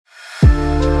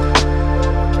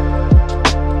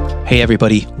Hey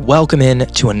everybody, welcome in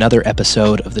to another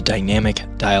episode of the Dynamic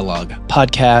Dialogue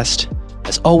podcast.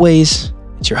 As always,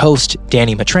 it's your host,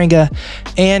 Danny Matranga,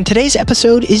 and today's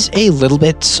episode is a little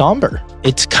bit somber.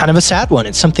 It's kind of a sad one.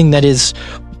 It's something that is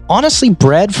honestly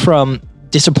bred from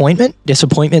disappointment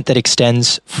that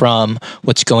extends from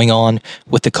what's going on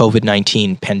with the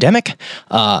COVID-19 pandemic,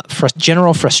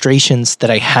 general frustrations that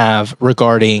I have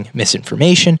regarding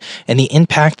misinformation and the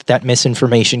impact that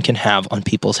misinformation can have on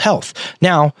people's health.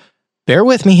 Now, bear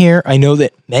with me here. I know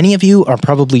that many of you are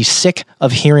probably sick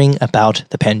of hearing about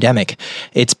the pandemic.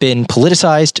 It's been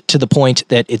politicized to the point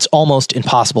that it's almost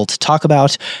impossible to talk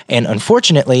about. And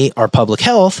unfortunately, our public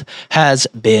health has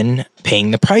been paying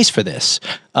the price for this.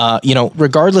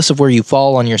 Regardless of where you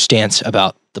fall on your stance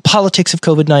about the politics of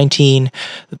COVID-19,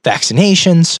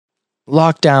 vaccinations,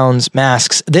 lockdowns,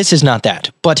 masks, this is not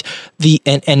that. But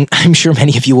and I'm sure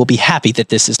many of you will be happy that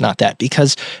this is not that,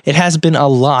 because it has been a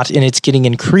lot and it's getting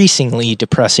increasingly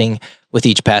depressing with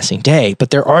each passing day. But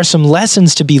there are some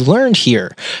lessons to be learned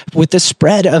here with the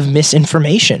spread of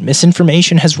misinformation.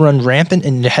 Misinformation has run rampant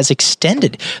and it has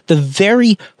extended the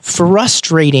very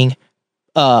frustrating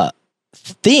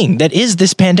thing that is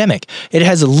this pandemic. It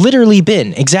has literally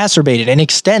been exacerbated and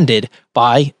extended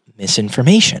by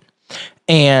misinformation.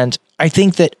 And I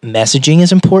think that messaging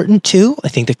is important too. I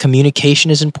think that communication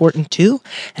is important too.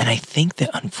 And I think that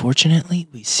unfortunately,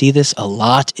 we see this a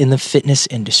lot in the fitness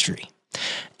industry.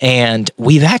 And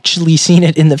we've actually seen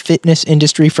it in the fitness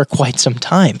industry for quite some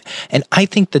time. And I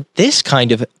think that this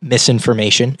kind of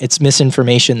misinformation, it's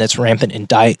misinformation that's rampant in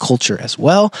diet culture as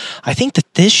well. I think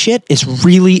that this shit is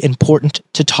really important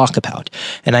to talk about.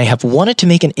 And I have wanted to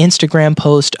make an Instagram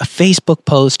post, a Facebook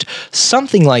post,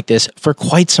 something like this for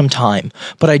quite some time.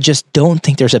 But I just don't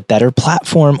think there's a better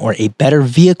platform or a better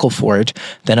vehicle for it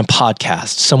than a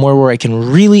podcast, somewhere where I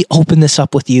can really open this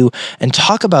up with you and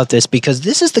talk about this, because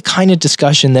this is the kind of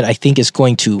discussion that I think is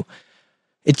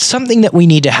it's something that we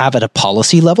need to have at a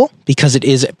policy level, because it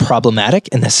is problematic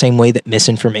in the same way that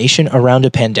misinformation around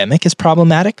a pandemic is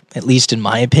problematic, at least in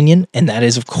my opinion. And that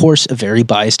is, of course, a very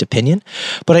biased opinion.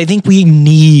 But I think we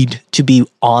need to be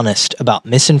honest about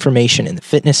misinformation in the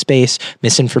fitness space,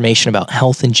 misinformation about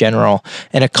health in general.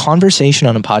 And a conversation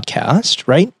on a podcast,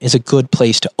 right, is a good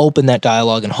place to open that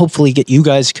dialogue and hopefully get you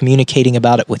guys communicating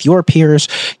about it with your peers,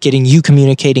 getting you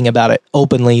communicating about it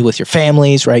openly with your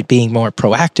families, right, being more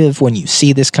proactive when you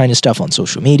see this kind of stuff on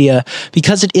social media,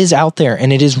 because it is out there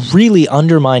and it is really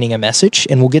undermining a message.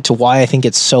 And we'll get to why I think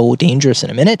it's so dangerous in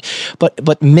a minute.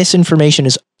 But misinformation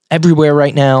is everywhere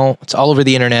right now. It's all over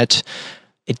the internet.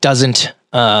 It doesn't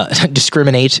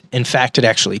discriminate. In fact, it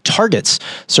actually targets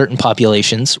certain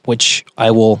populations, which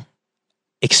I will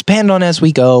expand on as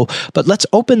we go. But let's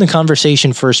open the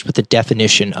conversation first with the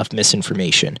definition of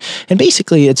misinformation. And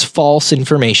basically, it's false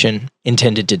information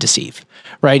intended to deceive,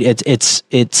 right?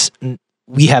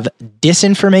 We have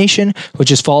disinformation,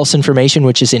 which is false information,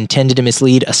 which is intended to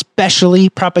mislead, especially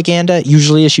propaganda,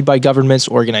 usually issued by governments,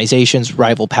 organizations,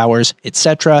 rival powers,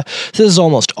 etc. This is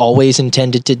almost always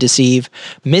intended to deceive.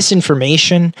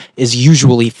 Misinformation is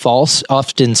usually false,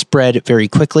 often spread very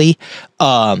quickly.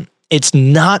 It's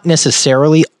not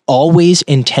necessarily always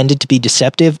intended to be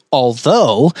deceptive,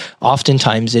 although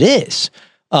oftentimes it is.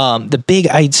 The big,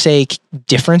 I'd say,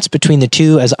 difference between the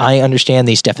two, as I understand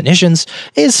these definitions,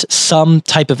 is some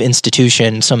type of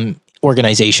institution, some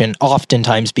organization,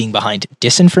 oftentimes being behind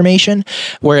disinformation,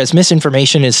 whereas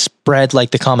misinformation is spread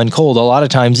like the common cold. A lot of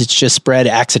times it's just spread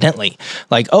accidentally.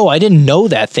 Like, oh, I didn't know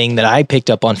that thing that I picked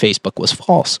up on Facebook was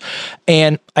false.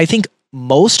 And I think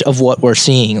most of what we're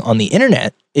seeing on the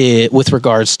internet with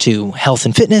regards to health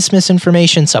and fitness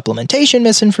misinformation, supplementation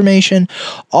misinformation,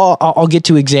 I'll get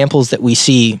to examples that we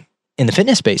see in the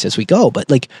fitness space as we go,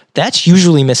 but that's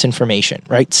usually misinformation,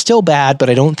 right? Still bad, but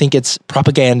I don't think it's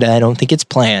propaganda. I don't think it's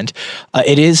planned.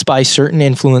 It is by certain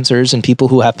influencers and people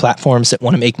who have platforms that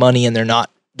want to make money, and they're not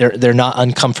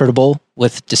uncomfortable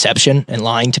with deception and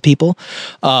lying to people.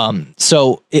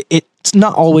 So it's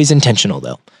not always intentional,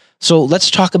 though. So let's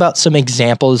talk about some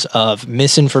examples of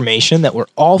misinformation that we're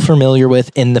all familiar with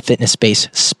in the fitness space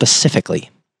specifically.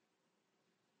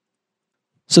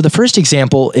 So the first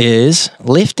example is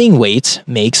lifting weights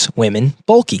makes women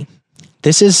bulky.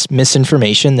 This is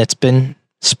misinformation that's been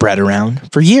spread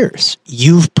around for years.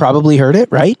 You've probably heard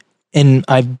it, right? And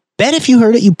I bet if you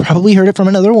heard it, you probably heard it from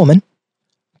another woman.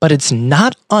 But it's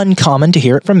not uncommon to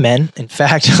hear it from men. In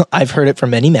fact, I've heard it from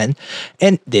many men,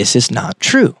 and this is not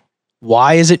true.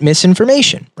 Why is it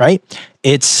misinformation, right?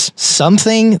 It's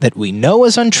something that we know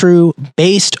is untrue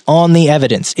based on the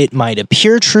evidence. It might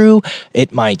appear true,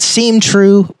 it might seem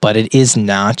true, but it is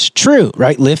not true,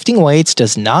 right? Lifting weights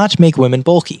does not make women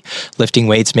bulky. Lifting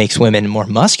weights makes women more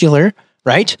muscular,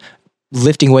 right?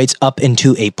 Lifting weights up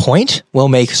into a point will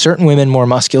make certain women more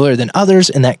muscular than others,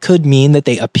 and that could mean that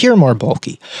they appear more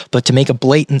bulky. But to make a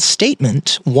blatant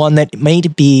statement, one that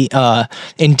might be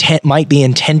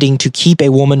intending to keep a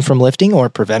woman from lifting or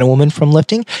prevent a woman from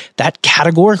lifting, that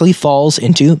categorically falls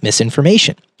into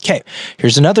misinformation. Okay,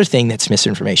 here's another thing that's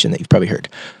misinformation that you've probably heard.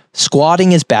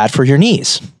 Squatting is bad for your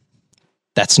knees.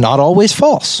 That's not always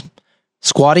false.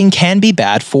 Squatting can be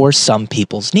bad for some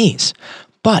people's knees,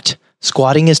 but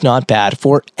squatting is not bad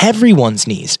for everyone's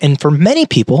knees. And for many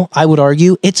people, I would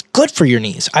argue it's good for your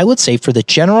knees. I would say for the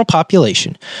general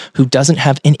population who doesn't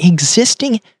have an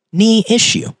existing knee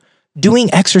issue,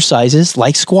 doing exercises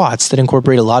like squats that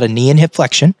incorporate a lot of knee and hip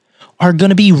flexion are going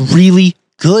to be really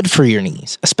good for your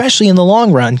knees, especially in the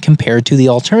long run compared to the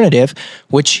alternative,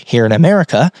 which here in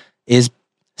America is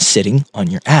sitting on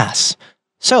your ass.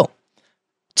 So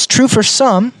it's true for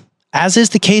some, as is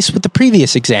the case with the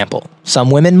previous example. Some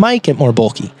women might get more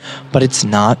bulky, but it's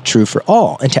not true for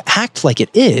all. And to act like it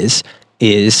is,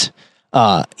 we're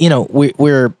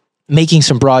making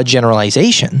some broad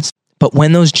generalizations. But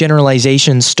when those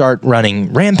generalizations start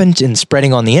running rampant and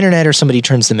spreading on the internet, or somebody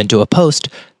turns them into a post,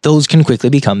 those can quickly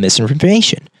become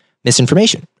misinformation. I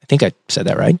think I said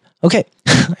that right. Okay,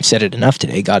 I've said it enough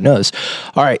today, God knows.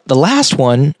 All right, the last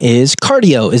one is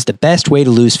cardio is the best way to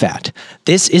lose fat.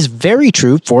 This is very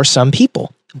true for some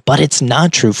people, but it's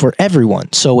not true for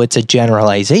everyone. So it's a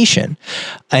generalization.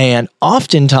 And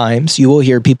oftentimes you will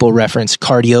hear people reference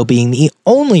cardio being the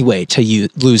only way to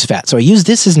lose fat. So I use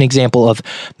this as an example of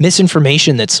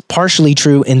misinformation that's partially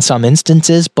true in some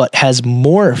instances, but has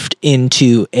morphed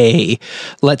into a,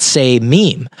 let's say,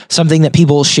 meme. Something that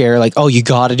people share like, oh, you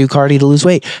got to do cardio to lose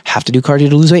weight, have to do cardio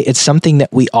to lose weight. It's something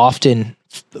that we often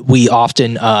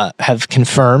have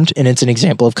confirmed, and it's an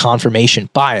example of confirmation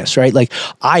bias, right? Like,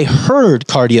 I heard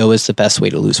cardio is the best way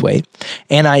to lose weight,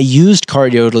 and I used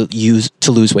cardio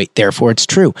to lose weight, therefore it's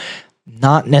true.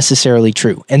 Not necessarily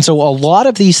true. And so a lot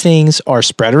of these things are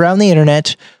spread around the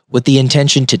internet with the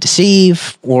intention to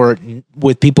deceive, or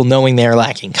with people knowing they're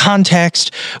lacking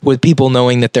context, with people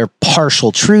knowing that they're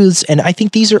partial truths. And I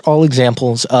think these are all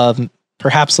examples of,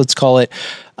 perhaps let's call it,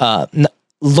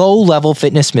 low-level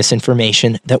fitness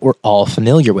misinformation that we're all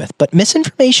familiar with. But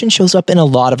misinformation shows up in a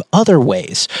lot of other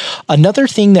ways. Another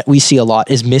thing that we see a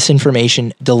lot is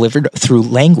misinformation delivered through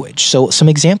language. So some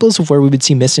examples of where we would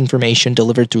see misinformation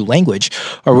delivered through language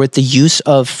are with the use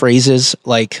of phrases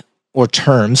like, or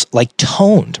terms like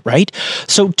toned, right?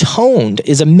 So toned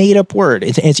is a made-up word.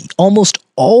 It's almost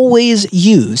always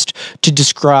used to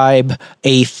describe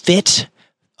a fit,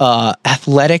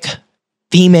 athletic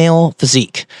female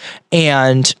physique.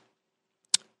 And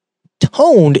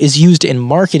toned is used in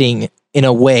marketing in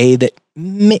a way that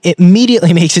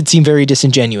immediately makes it seem very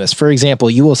disingenuous. For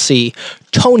example, you will see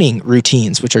toning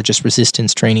routines, which are just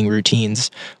resistance training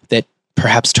routines that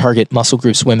perhaps target muscle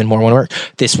groups women more want to work.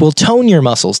 This will tone your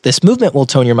muscles. This movement will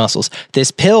tone your muscles.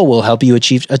 This pill will help you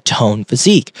achieve a toned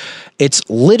physique. It's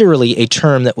literally a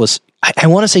term that was, I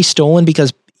want to say stolen,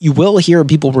 because you will hear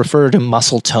people refer to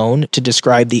muscle tone to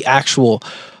describe the actual,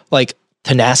 like,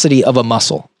 tenacity of a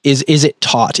muscle. Is it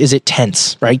taut? Is it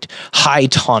tense, right? High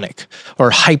tonic or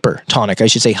hypertonic, I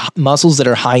should say. Muscles that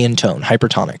are high in tone,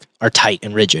 hypertonic, are tight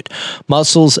and rigid.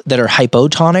 Muscles that are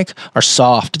hypotonic are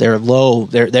soft, they're low,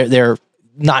 they're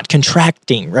not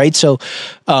contracting, right? So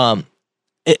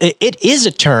it is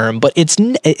a term, but it's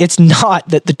not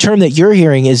that the term that you're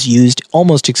hearing is used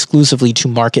almost exclusively to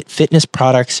market fitness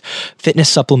products, fitness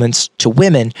supplements to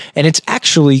women. And it's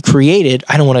actually created,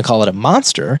 I don't want to call it a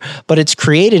monster, but it's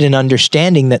created an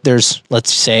understanding that there's,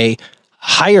 let's say,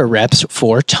 higher reps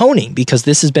for toning, because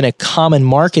this has been a common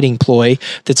marketing ploy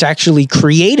that's actually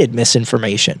created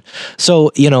misinformation.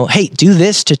 So, hey, do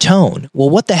this to tone.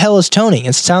 Well, what the hell is toning?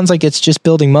 It sounds like it's just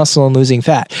building muscle and losing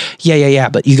fat. Yeah,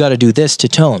 but you got to do this to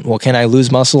tone. Well, can I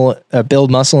lose muscle, build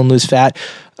muscle and lose fat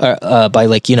by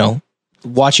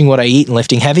watching what I eat and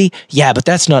lifting heavy? Yeah, but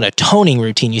that's not a toning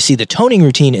routine. You see, the toning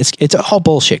routine it's all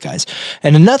bullshit, guys.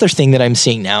 And another thing that I'm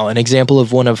seeing now, an example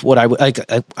of one of what I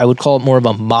would call it more of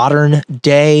a modern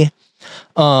day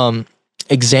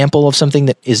example of something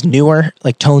that is newer.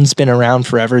 Like, tone's been around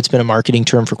forever. It's been a marketing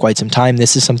term for quite some time.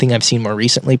 This is something I've seen more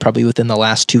recently, probably within the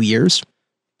last 2 years,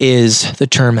 is the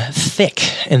term thick.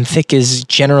 And thick is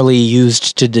generally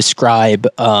used to describe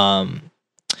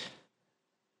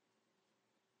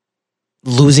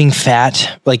losing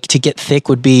fat, like to get thick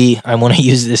would be, I want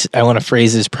to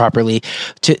phrase this properly.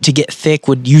 To get thick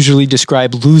would usually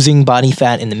describe losing body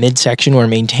fat in the midsection or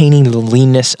maintaining the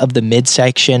leanness of the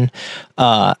midsection,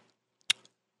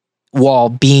 while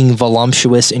being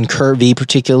voluptuous and curvy,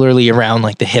 particularly around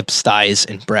like the hips, thighs,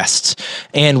 and breasts.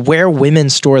 And where women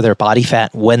store their body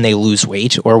fat when they lose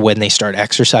weight or when they start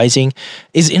exercising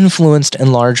is influenced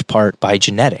in large part by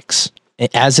genetics,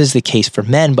 as is the case for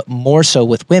men, but more so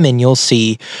with women. You'll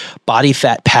see body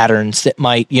fat patterns that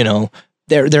might,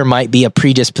 there might be a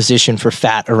predisposition for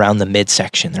fat around the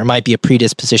midsection. There might be a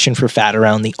predisposition for fat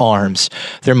around the arms.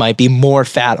 There might be more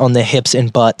fat on the hips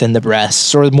and butt than the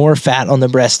breasts, or more fat on the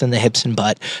breasts than the hips and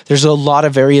butt. There's a lot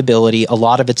of variability. A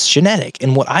lot of it's genetic.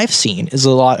 And what I've seen is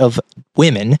a lot of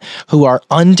women who are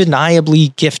undeniably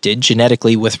gifted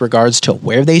genetically with regards to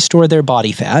where they store their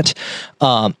body fat,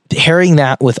 pairing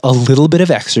that with a little bit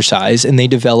of exercise, and they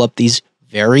develop these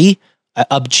very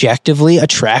objectively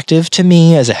attractive to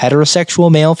me as a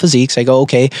heterosexual male physiques. I go,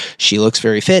 okay, she looks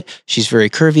very fit. She's very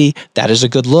curvy. That is a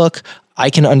good look. I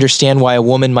can understand why a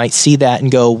woman might see that and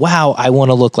go, wow, I want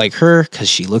to look like her because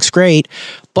she looks great.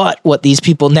 But what these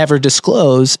people never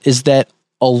disclose is that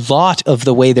a lot of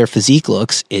the way their physique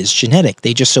looks is genetic.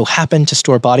 They just so happen to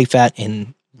store body fat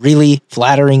in really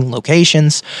flattering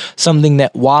locations, something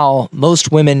that while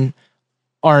most women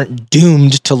aren't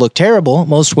doomed to look terrible,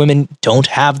 most women don't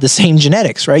have the same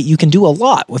genetics, right? You can do a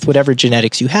lot with whatever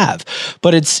genetics you have,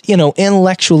 but it's,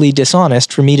 intellectually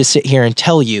dishonest for me to sit here and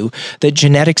tell you that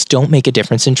genetics don't make a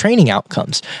difference in training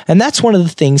outcomes. And that's one of the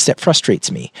things that frustrates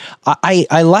me.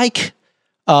 I like,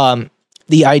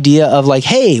 the idea of like,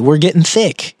 hey, we're getting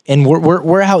thick and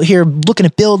we're out here looking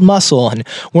to build muscle and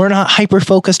we're not hyper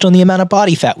focused on the amount of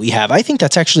body fat we have. I think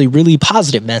that's actually really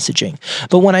positive messaging.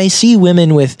 But when I see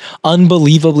women with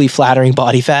unbelievably flattering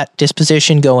body fat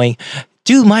disposition going,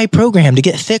 do my program to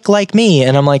get thick like me.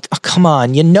 And I'm like, oh, come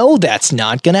on, that's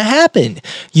not going to happen.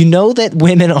 That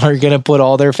women are going to put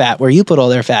all their fat where you put all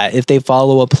their fat. If they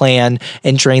follow a plan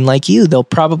and train like you, they'll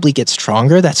probably get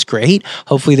stronger. That's great.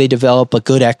 Hopefully they develop a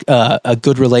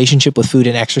good relationship with food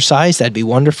and exercise. That'd be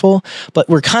wonderful. But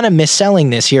we're kind of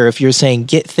misselling this here if you're saying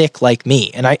get thick like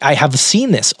me. And I have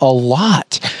seen this a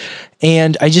lot.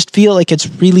 And I just feel like it's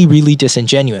really, really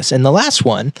disingenuous. And the last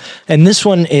one, and this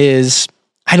one is,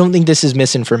 I don't think this is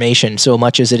misinformation so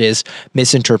much as it is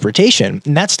misinterpretation.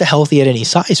 And that's the healthy at any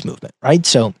size movement, right?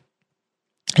 So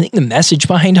I think the message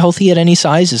behind healthy at any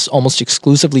size is almost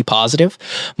exclusively positive.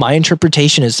 My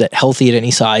interpretation is that healthy at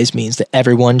any size means that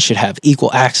everyone should have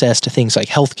equal access to things like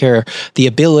healthcare, the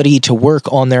ability to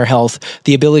work on their health,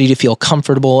 the ability to feel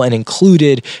comfortable and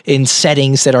included in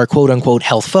settings that are quote unquote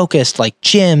health focused like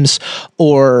gyms,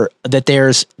 or that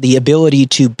there's the ability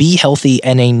to be healthy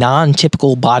in a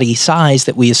non-typical body size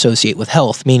that we associate with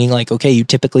health. Meaning like, okay, you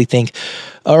typically think,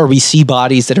 or we see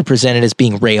bodies that are presented as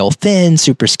being rail thin,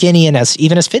 super skinny, and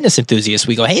even as fitness enthusiasts,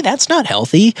 we go, hey, that's not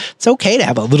healthy. It's okay to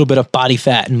have a little bit of body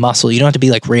fat and muscle. You don't have to be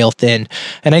like rail thin.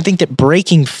 And I think that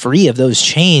breaking free of those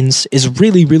chains is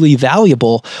really, really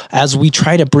valuable as we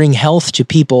try to bring health to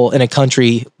people in a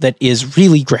country that is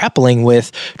really grappling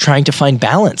with trying to find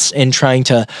balance and trying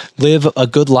to live a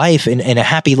good life and a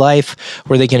happy life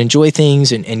where they can enjoy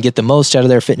things and get the most out of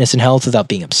their fitness and health without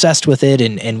being obsessed with it.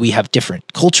 And we have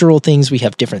different cultural things. We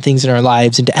have different things in our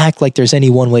lives, and to act like there's any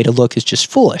one way to look is just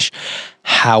foolish.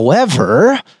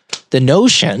 However, the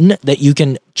notion that you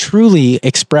can truly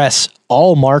express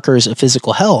all markers of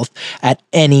physical health at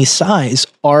any size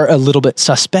are a little bit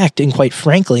suspect, and quite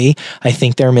frankly, I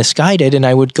think they're misguided. And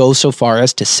I would go so far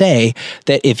as to say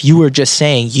that if you were just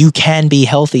saying you can be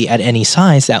healthy at any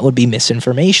size, that would be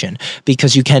misinformation,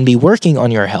 because you can be working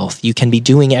on your health. You can be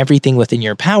doing everything within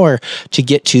your power to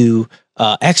get to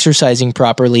exercising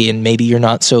properly, and maybe you're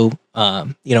not so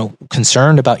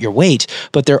concerned about your weight,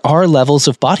 but there are levels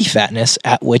of body fatness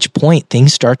at which point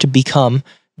things start to become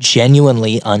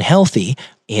genuinely unhealthy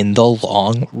in the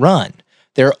long run.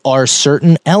 There are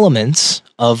certain elements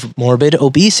of morbid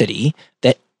obesity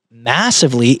that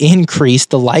massively increase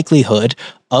the likelihood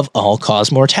of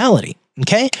all-cause mortality.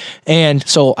 Okay. And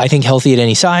so I think healthy at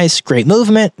any size, great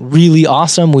movement, really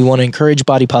awesome. We want to encourage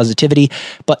body positivity,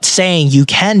 but saying you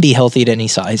can be healthy at any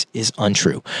size is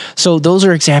untrue. So those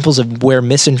are examples of where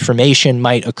misinformation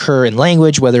might occur in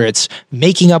language, whether it's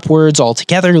making up words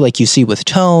altogether, like you see with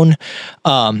tone,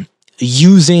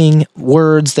 using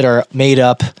words that are made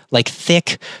up like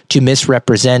thick to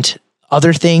misrepresent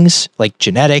other things like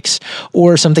genetics,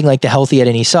 or something like the healthy at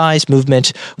any size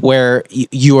movement, where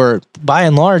you are by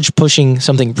and large pushing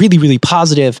something really, really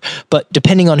positive, but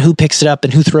depending on who picks it up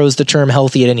and who throws the term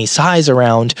healthy at any size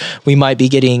around, we might be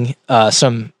getting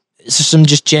some some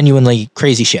just genuinely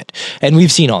crazy shit. And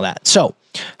we've seen all that. So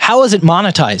how is it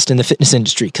monetized in the fitness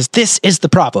industry? Because this is the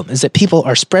problem, is that people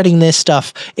are spreading this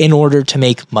stuff in order to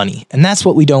make money. And that's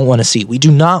what we don't want to see. We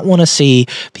do not want to see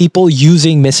people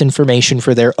using misinformation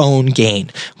for their own gain.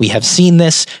 We have seen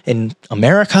this in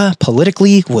America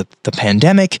politically with the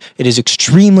pandemic. It is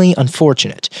extremely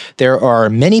unfortunate. There are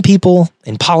many people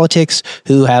in politics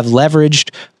who have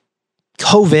leveraged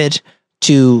COVID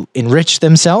to enrich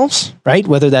themselves, right?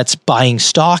 Whether that's buying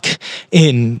stock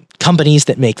in companies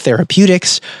that make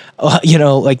therapeutics,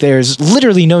 like there's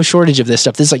literally no shortage of this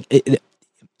stuff. This is like,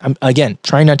 I'm again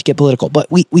trying not to get political, but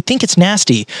we think it's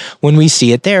nasty when we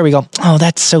see it there. We go, oh,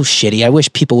 that's so shitty. I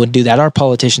wish people would do that. Our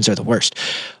politicians are the worst.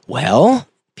 Well,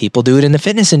 people do it in the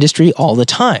fitness industry all the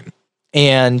time.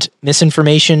 And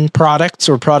misinformation products,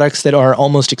 or products that are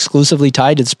almost exclusively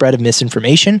tied to the spread of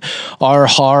misinformation, are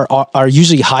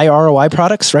usually high ROI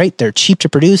products, right? They're cheap to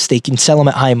produce. They can sell them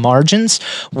at high margins.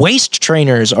 Waist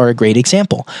trainers are a great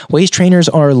example. Waist trainers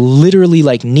are literally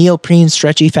like neoprene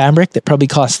stretchy fabric that probably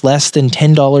costs less than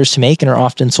 $10 to make and are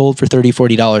often sold for $30,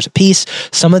 $40 a piece.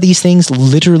 Some of these things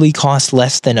literally cost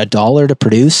less than $1 to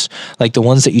produce, like the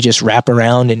ones that you just wrap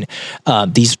around,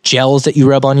 and these gels that you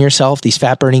rub on yourself, these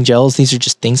fat burning gels. These are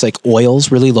just things like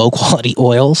oils, really low quality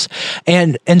oils.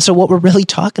 And so what we're really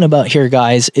talking about here,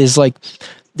 guys, is like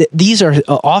these are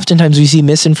oftentimes we see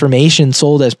misinformation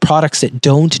sold as products that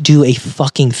don't do a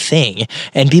fucking thing.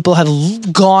 And people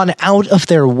have gone out of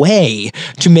their way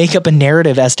to make up a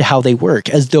narrative as to how they work,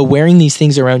 as though wearing these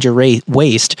things around your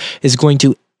waist is going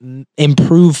to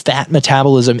improve fat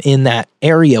metabolism in that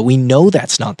area. We know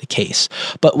that's not the case,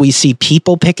 but we see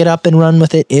people pick it up and run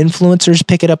with it. Influencers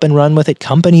pick it up and run with it.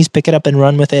 Companies pick it up and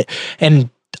run with it.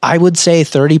 And I would say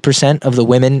 30% of the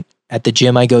women at the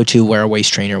gym I go to wear a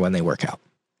waist trainer when they work out.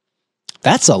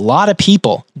 That's a lot of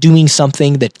people doing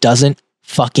something that doesn't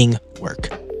fucking work.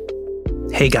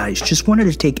 Hey guys, just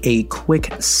wanted to take a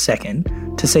quick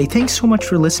second to say thanks so much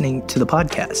for listening to the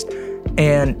podcast.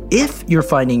 And if you're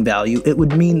finding value, it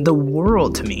would mean the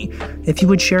world to me if you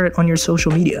would share it on your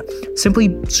social media. Simply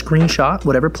screenshot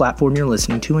whatever platform you're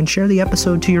listening to and share the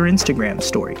episode to your Instagram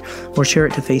story or share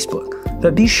it to Facebook.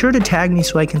 But be sure to tag me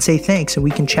so I can say thanks and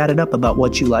we can chat it up about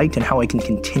what you liked and how I can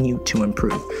continue to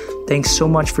improve. Thanks so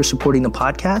much for supporting the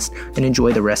podcast and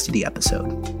enjoy the rest of the episode.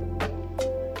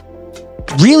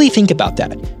 Really think about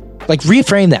that. Like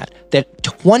reframe that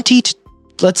 20 to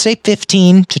let's say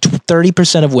 15 to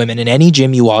 30% of women in any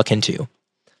gym you walk into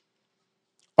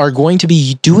are going to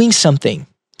be doing something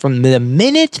from the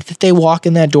minute that they walk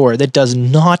in that door that does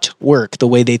not work the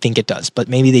way they think it does. But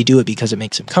maybe they do it because it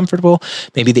makes them comfortable.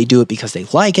 Maybe they do it because they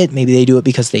like it. Maybe they do it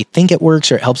because they think it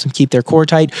works or it helps them keep their core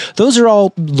tight. Those are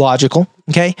all logical,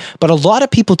 okay? But a lot of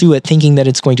people do it thinking that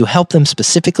it's going to help them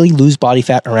specifically lose body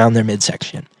fat around their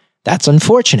midsection. That's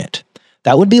unfortunate.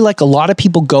 That would be like a lot of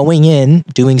people going in,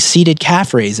 doing seated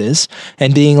calf raises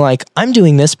and being like, I'm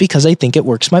doing this because I think it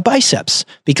works my biceps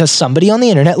because somebody on the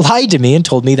internet lied to me and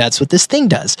told me that's what this thing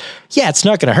does. Yeah, it's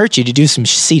not going to hurt you to do some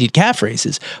seated calf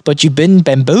raises, but you've been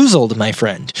bamboozled, my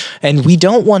friend. And we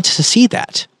don't want to see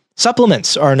that.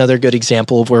 Supplements are another good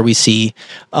example of where we see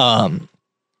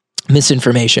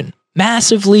misinformation.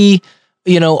 Massively,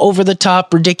 over the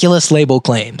top, ridiculous label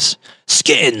claims.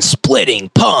 Skin splitting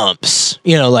pumps,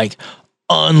 like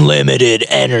unlimited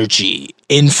energy,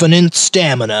 infinite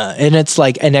stamina. And it's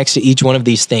like, and next to each one of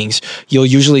these things, you'll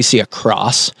usually see a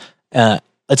cross.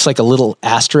 It's like a little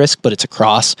asterisk, but it's a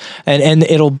cross. And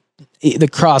the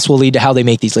cross will lead to how they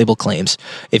make these label claims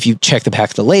if you check the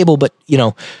back of the label. But,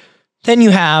 then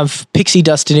you have pixie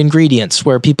dusted ingredients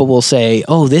where people will say,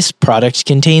 oh, this product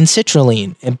contains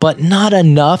citrulline, but not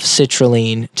enough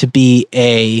citrulline to be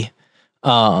a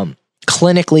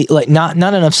clinically, like not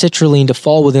enough citrulline to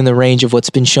fall within the range of what's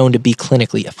been shown to be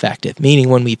clinically effective. Meaning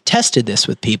when we've tested this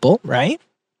with people, right?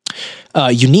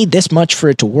 You need this much for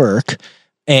it to work.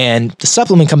 And the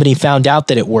supplement company found out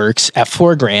that it works at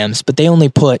 4 grams, but they only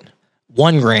put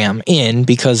 1 gram in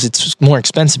because it's more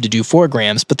expensive to do 4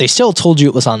 grams, but they still told you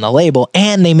it was on the label.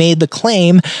 And they made the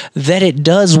claim that it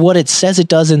does what it says it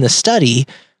does in the study,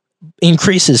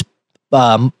 increases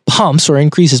pumps or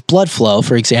increases blood flow,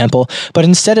 for example. But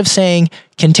instead of saying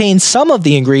contains some of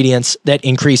the ingredients that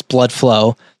increase blood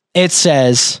flow, it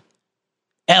says,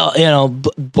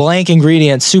 blank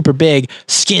ingredient, super big,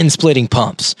 skin splitting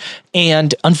pumps.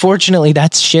 And unfortunately,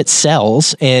 that shit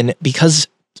sells. And because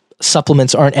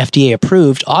supplements aren't FDA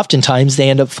approved, oftentimes they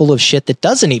end up full of shit that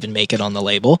doesn't even make it on the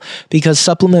label because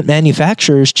supplement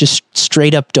manufacturers just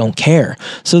straight up don't care.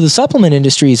 So the supplement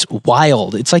industry is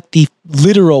wild. It's like the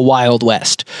literal Wild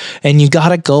West. And you got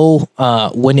to go,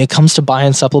 when it comes to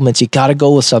buying supplements, you got to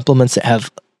go with supplements that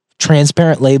have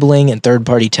transparent labeling and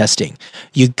third-party testing.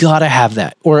 You gotta have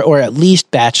that, or at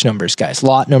least batch numbers, guys.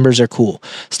 Lot numbers are cool.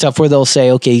 Stuff where they'll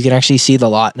say, okay, you can actually see the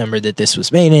lot number that this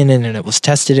was made in and it was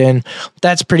tested in.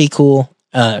 That's pretty cool.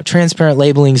 Transparent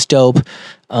labeling's dope.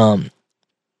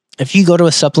 If you go to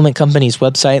a supplement company's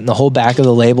website and the whole back of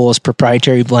the label is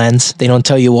proprietary blends, they don't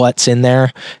tell you what's in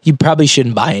there, you probably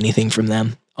shouldn't buy anything from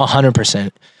them.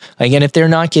 100%. Again, if they're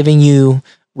not giving you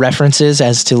references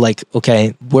as to like,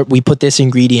 okay, we put this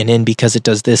ingredient in because it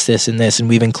does this, this, and this, and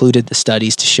we've included the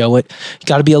studies to show it, you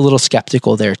got to be a little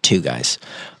skeptical there too, guys.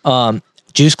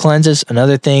 Juice cleanses,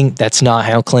 another thing, that's not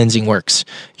how cleansing works.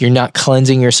 You're not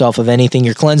cleansing yourself of anything.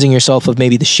 You're cleansing yourself of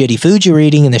maybe the shitty food you were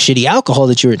eating and the shitty alcohol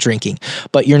that you were drinking,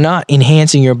 but you're not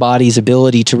enhancing your body's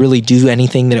ability to really do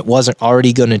anything that it wasn't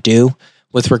already going to do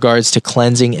with regards to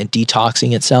cleansing and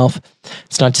detoxing itself.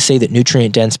 It's not to say that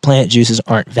nutrient-dense plant juices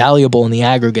aren't valuable in the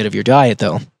aggregate of your diet,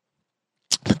 though.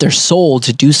 But they're sold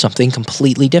to do something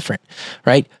completely different,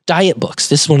 right? Diet books.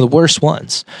 This is one of the worst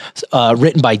ones.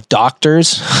 Written by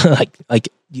doctors, like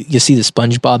you see the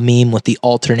SpongeBob meme with the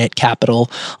alternate capital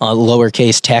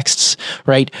lowercase texts,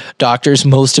 right? Doctors,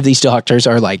 most of these doctors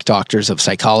are like doctors of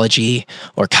psychology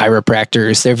or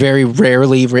chiropractors. They're very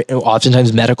rarely written,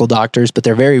 oftentimes medical doctors, but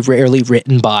they're very rarely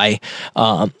written by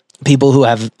people who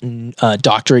have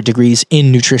doctorate degrees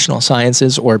in nutritional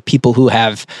sciences or people who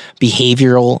have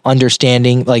behavioral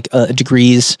understanding, like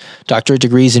doctorate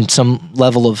degrees in some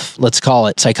level of, let's call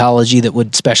it psychology, that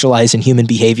would specialize in human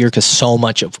behavior, because so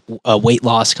much of weight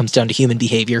loss comes down to human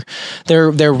behavior.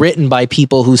 They're written by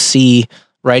people who see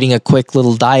writing a quick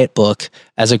little diet book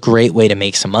as a great way to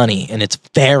make some money. And it's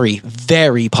very,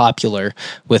 very popular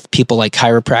with people like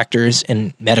chiropractors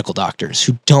and medical doctors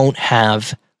who don't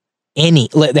have they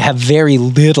have very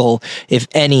little, if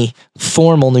any,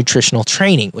 formal nutritional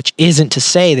training, which isn't to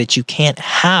say that you can't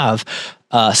have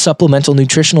supplemental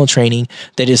nutritional training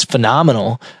that is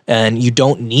phenomenal, and you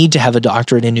don't need to have a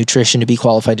doctorate in nutrition to be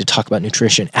qualified to talk about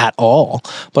nutrition at all.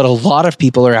 But a lot of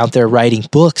people are out there writing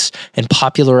books and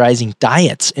popularizing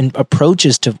diets and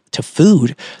approaches to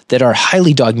food that are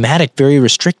highly dogmatic, very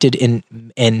restricted,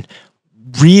 and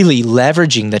really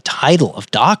leveraging the title of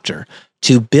doctor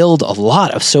to build a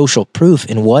lot of social proof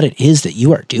in what it is that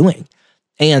you are doing.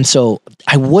 And so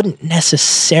I wouldn't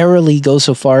necessarily go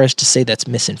so far as to say that's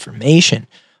misinformation,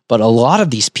 but a lot of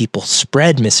these people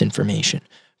spread misinformation.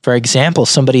 For example,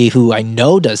 somebody who I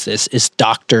know does this is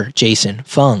Dr. Jason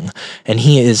Fung, and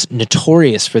he is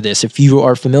notorious for this. If you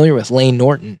are familiar with Layne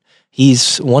Norton,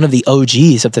 he's one of the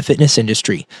OGs of the fitness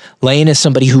industry. Layne is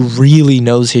somebody who really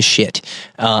knows his shit,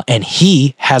 and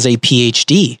he has a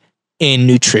PhD in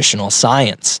nutritional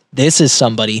science. This is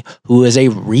somebody who is a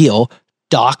real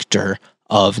doctor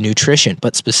of nutrition,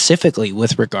 but specifically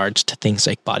with regards to things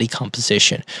like body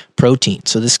composition, protein.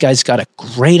 So this guy's got a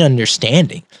great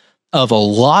understanding of a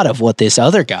lot of what this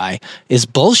other guy is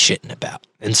bullshitting about.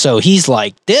 And so he's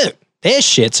like, dude, this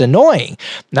shit's annoying.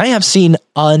 And I have seen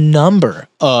a number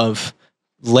of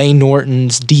Layne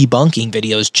Norton's debunking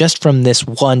videos just from this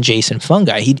one Jason Fung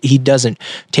guy. He doesn't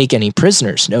take any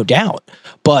prisoners, no doubt.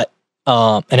 But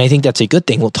and I think that's a good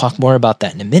thing. We'll talk more about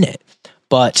that in a minute.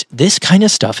 But this kind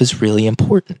of stuff is really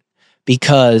important,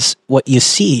 because what you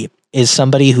see is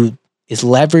somebody who is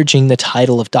leveraging the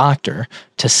title of doctor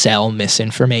to sell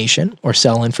misinformation or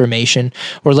sell information,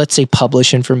 or let's say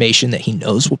publish information that he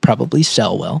knows will probably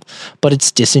sell well, but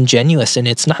it's disingenuous and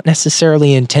it's not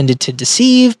necessarily intended to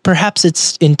deceive. Perhaps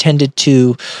it's intended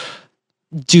to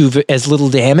do as little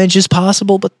damage as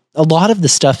possible, but a lot of the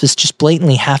stuff is just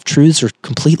blatantly half-truths or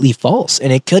completely false,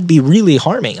 and it could be really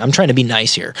harming. I'm trying to be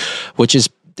nice here, which is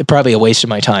probably a waste of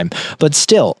my time. But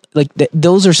still, like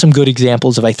those are some good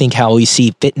examples of, I think, how we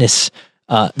see fitness,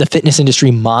 the fitness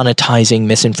industry monetizing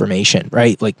misinformation,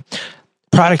 right? Like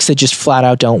products that just flat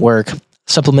out don't work,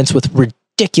 supplements with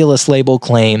ridiculous label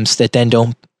claims that then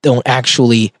don't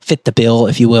actually fit the bill,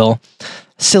 if you will.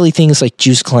 Silly things like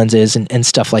juice cleanses and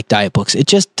stuff like diet books. It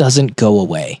just doesn't go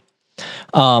away.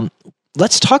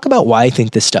 Let's talk about why I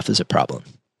think this stuff is a problem.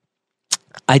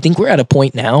 I think we're at a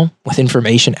point now with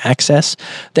information access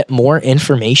that more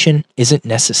information isn't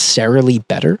necessarily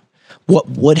better. What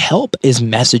would help is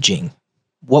messaging.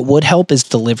 What would help is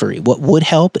delivery. What would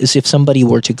help is if somebody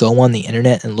were to go on the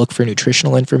internet and look for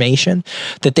nutritional information,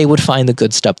 that they would find the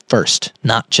good stuff first,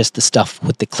 not just the stuff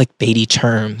with the clickbaity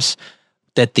terms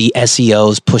that the SEO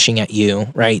is pushing at you,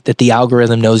 right? That the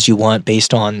algorithm knows you want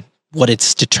based on what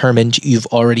it's determined you've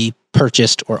already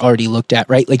purchased or already looked at,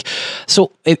 right? Like,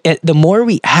 so the more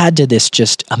we add to this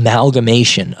just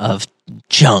amalgamation of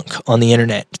junk on the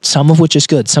internet, some of which is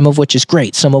good, some of which is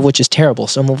great, some of which is terrible,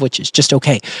 some of which is just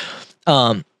okay.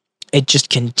 it just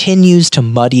continues to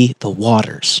muddy the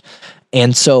waters.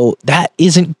 And so that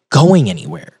isn't going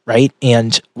anywhere, right?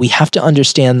 And we have to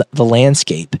understand the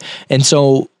landscape. And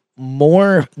so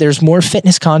there's more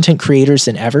fitness content creators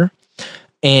than ever.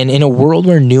 And in a world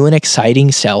where new and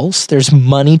exciting sells, there's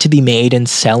money to be made in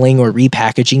selling or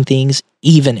repackaging things,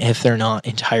 even if they're not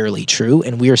entirely true.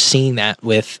 And we are seeing that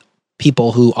with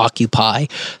people who occupy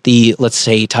the, let's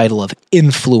say, title of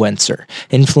influencer.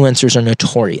 Influencers are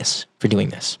notorious for doing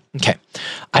this. Okay.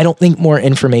 I don't think more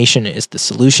information is the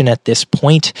solution at this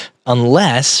point,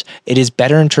 unless it is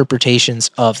better interpretations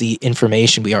of the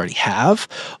information we already have,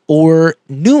 or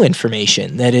new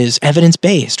information that is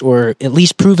evidence-based, or at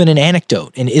least proven an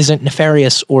anecdote and isn't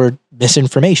nefarious or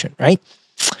misinformation, right?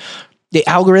 The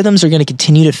algorithms are going to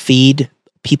continue to feed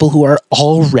people who are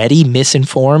already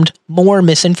misinformed more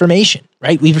misinformation,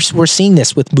 right? We're seeing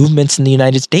this with movements in the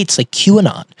United States like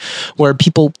QAnon, where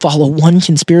people follow one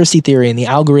conspiracy theory and the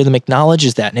algorithm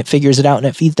acknowledges that and it figures it out and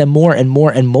it feeds them more and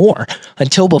more and more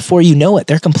until before you know it,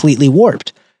 they're completely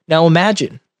warped. Now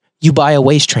imagine you buy a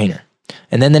waist trainer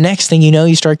and then the next thing you know,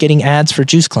 you start getting ads for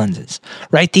juice cleanses,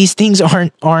 right? These things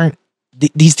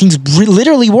these things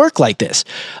literally work like this.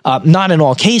 Not in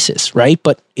all cases, right?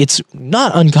 But it's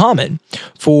not uncommon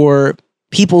for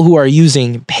people who are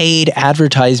using paid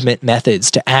advertisement methods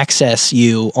to access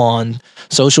you on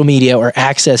social media or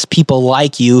access people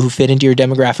like you who fit into your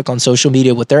demographic on social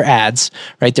media with their ads,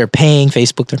 right? They're paying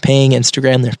Facebook, they're paying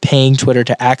Instagram, they're paying Twitter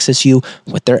to access you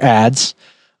with their ads.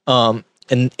 And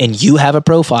you have a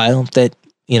profile that,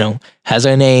 has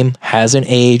a name, has an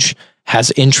age,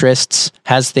 has interests,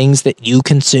 has things that you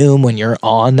consume when you're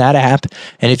on that app.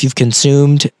 And if you've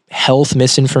consumed health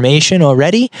misinformation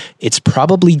already, it's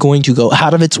probably going to go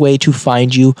out of its way to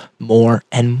find you more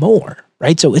and more,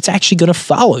 right? So it's actually going to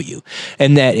follow you.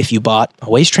 And that if you bought a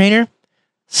waist trainer,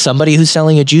 somebody who's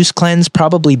selling a juice cleanse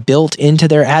probably built into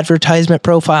their advertisement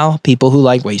profile people who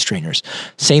like waist trainers.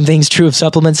 Same thing's true of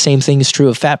supplements, same thing's true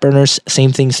of fat burners,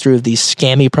 same thing's true of these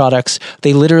scammy products.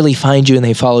 They literally find you and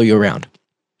they follow you around.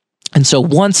 And so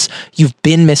once you've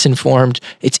been misinformed,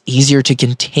 it's easier to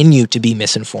continue to be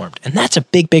misinformed. And that's a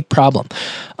big, big problem.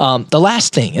 The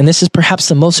last thing, and this is perhaps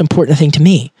the most important thing to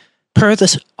me, per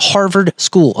the Harvard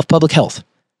School of Public Health,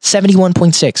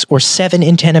 71.6 or 7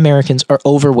 in 10 Americans are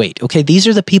overweight. Okay, these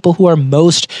are the people who are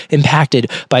most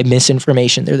impacted by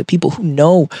misinformation. They're the people who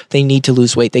know they need to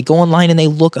lose weight. They go online and they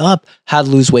look up how to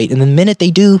lose weight. And the minute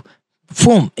they do,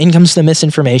 boom, in comes the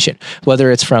misinformation,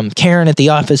 whether it's from Karen at the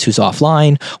office who's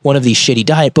offline, one of these shitty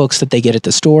diet books that they get at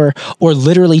the store, or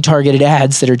literally targeted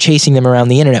ads that are chasing them around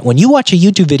the internet. When you watch a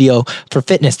YouTube video for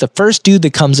fitness, the first dude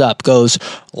that comes up goes,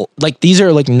 like, these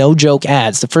are like no joke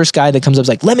ads. The first guy that comes up is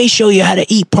like, let me show you how to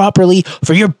eat properly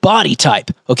for your body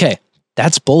type. Okay,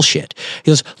 that's bullshit.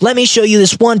 He goes, let me show you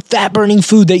this one fat burning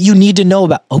food that you need to know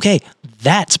about. Okay,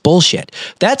 that's bullshit.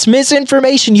 That's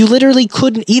misinformation. You literally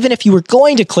couldn't, even if you were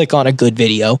going to click on a good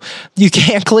video, you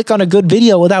can't click on a good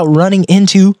video without running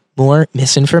into more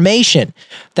misinformation.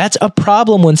 That's a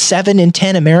problem when 7 in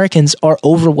 10 Americans are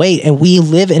overweight, and we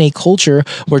live in a culture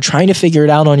where trying to figure it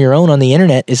out on your own on the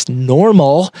internet is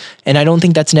normal. And I don't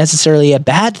think that's necessarily a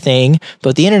bad thing,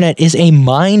 but the internet is a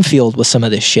minefield with some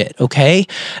of this shit, okay?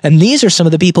 And these are some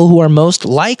of the people who are most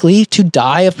likely to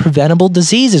die of preventable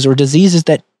diseases, or diseases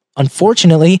that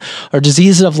unfortunately are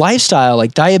diseases of lifestyle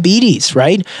like diabetes,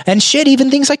 right? And shit, even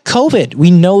things like COVID.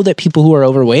 We know that people who are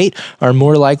overweight are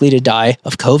more likely to die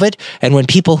of COVID. And when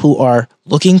people who are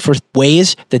looking for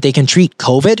ways that they can treat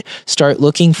COVID start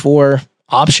looking for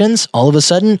options, all of a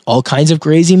sudden, all kinds of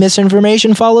crazy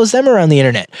misinformation follows them around the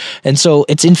internet. And so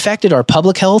it's infected our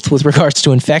public health with regards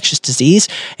to infectious disease,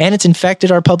 and it's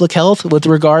infected our public health with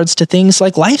regards to things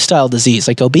like lifestyle disease,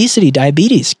 like obesity,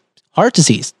 diabetes, heart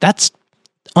disease. That's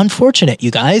unfortunate,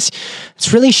 you guys.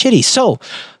 It's really shitty. So,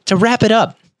 to wrap it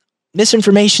up,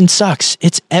 misinformation sucks.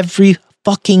 It's every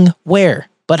fucking where.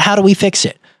 But how do we fix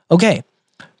it? Okay,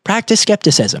 practice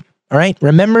skepticism. All right,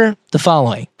 remember the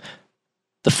following.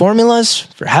 The formulas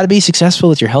for how to be successful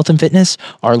with your health and fitness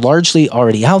are largely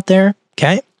already out there,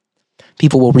 okay?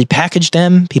 People will repackage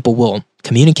them. People will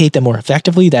communicate them more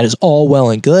effectively. That is all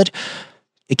well and good,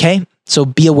 okay? So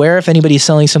be aware if anybody's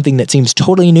selling something that seems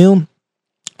totally new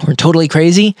or totally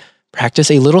crazy. Practice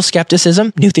a little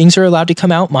skepticism. New things are allowed to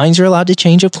come out. Minds are allowed to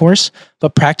change, of course,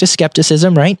 but practice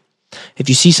skepticism, right? If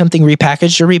you see something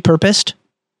repackaged or repurposed,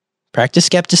 practice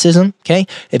skepticism, okay?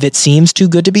 If it seems too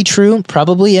good to be true,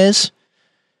 probably is.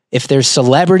 If there's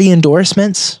celebrity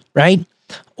endorsements, right?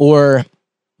 Or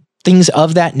things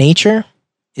of that nature,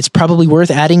 it's probably worth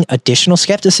adding additional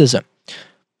skepticism.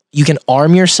 You can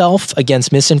arm yourself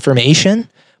against misinformation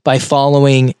by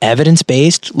following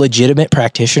evidence-based, legitimate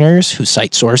practitioners who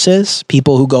cite sources,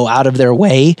 people who go out of their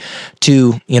way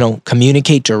to,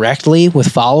 communicate directly with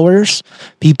followers,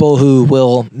 people who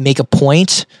will make a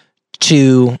point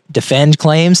to defend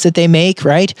claims that they make,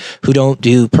 right? Who don't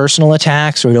do personal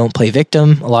attacks or don't play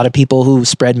victim. A lot of people who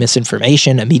spread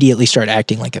misinformation immediately start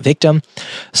acting like a victim.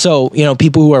 So,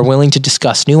 people who are willing to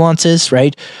discuss nuances,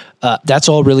 right? That's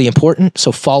all really important.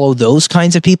 So follow those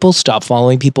kinds of people. Stop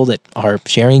following people that are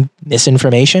sharing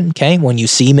misinformation. Okay. When you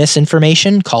see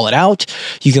misinformation, call it out.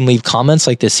 You can leave comments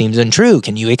like, this seems untrue.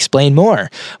 Can you explain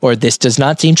more? Or this does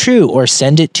not seem true. Or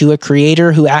send it to a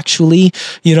creator who actually,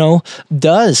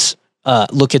 does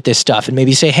look at this stuff and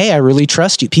maybe say, hey, I really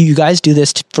trust you. You guys do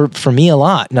this for me a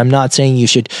lot. And I'm not saying you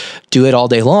should do it all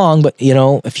day long, but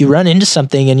if you run into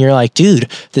something and you're like, dude,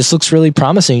 this looks really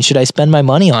promising. Should I spend my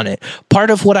money on it? Part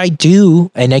of what I do,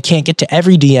 and I can't get to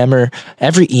every DM or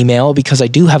every email because I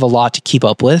do have a lot to keep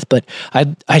up with, but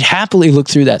I'd happily look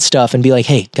through that stuff and be like,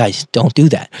 hey guys, don't do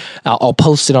that. I'll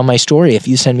post it on my story if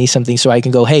you send me something so I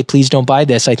can go, hey, please don't buy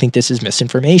this. I think this is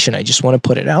misinformation. I just want to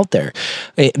put it out there.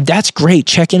 That's great.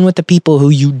 Check in with the people who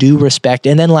you do respect.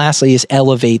 And then lastly is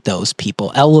elevate those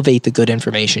people, elevate the good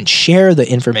information, share the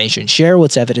information, share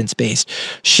what's evidence-based,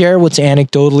 share what's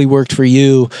anecdotally worked for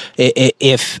you.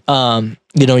 If,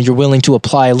 you're willing to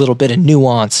apply a little bit of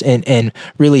nuance and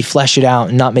really flesh it out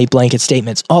and not make blanket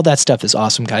statements. All that stuff is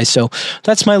awesome, guys. So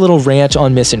that's my little rant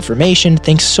on misinformation.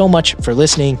 Thanks so much for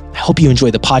listening. I hope you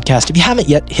enjoy the podcast. If you haven't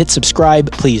yet hit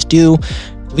subscribe, please do.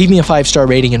 Leave me a 5-star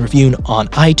rating and review on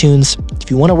iTunes.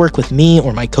 If you want to work with me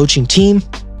or my coaching team,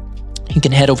 you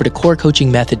can head over to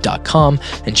corecoachingmethod.com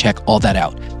and check all that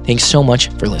out. Thanks so much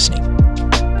for listening.